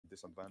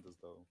disadvantage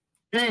though.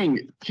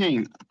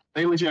 King.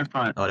 Stay legit in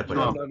front. Oh, they put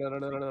it Come up. on.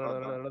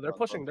 No. They're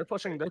pushing. They're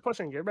pushing. They're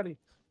pushing. Get ready.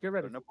 Get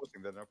ready. They're not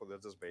pushing. They're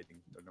just baiting.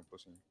 They're not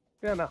pushing.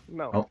 Yeah,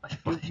 no.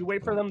 Oh, You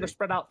wait for them to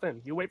spread out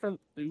thin. You wait for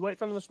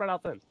them to spread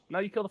out thin. Now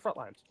you kill the front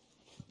lines.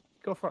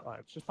 Kill front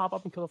lines. Just pop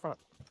up and kill the front.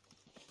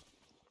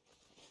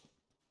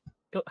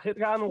 Hit the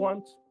guy on the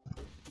ones.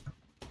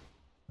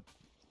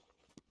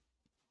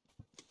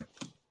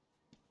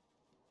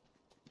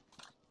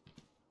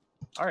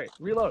 All right,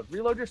 reload.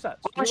 Reload your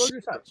sets. Reload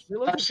your sets.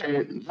 Reload your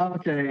sets.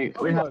 Okay,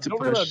 we have to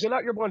Don't reload. push. Get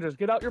out your blunders.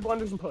 Get out your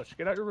blunders and push.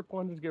 Get out your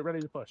blunders. Get ready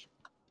to push.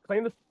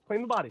 Claim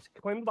the bodies.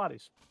 Claim the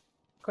bodies.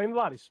 Claim the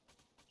bodies.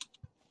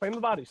 Claim the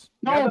bodies.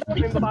 You No, guys have to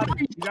claim the bodies.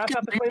 You guys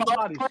have to claim the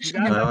bodies. You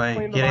guys have to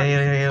claim the Wait,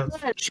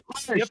 bodies.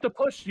 yeah. You have to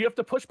push. You have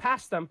to push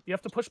past them. You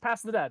have to push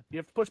past the dead. You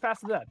have to push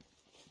past the dead.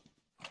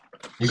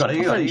 You got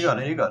it.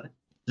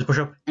 Just push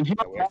up. And hit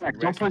Yeah, back.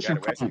 Don't push in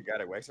we actually front.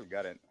 got it. We actually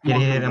got it. Hit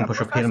him, Yeah,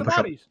 push up, past hit him, the push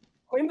up. bodies.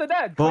 Claim the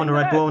dead. Bow on the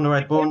right, bow on the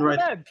right, bow on the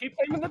right. Keep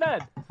claiming the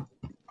dead.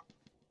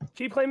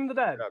 Keep claiming the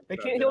dead. They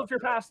can't heal if you're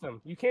past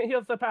them. You can't heal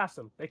if they're past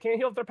them. They can't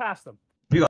heal if they're past them.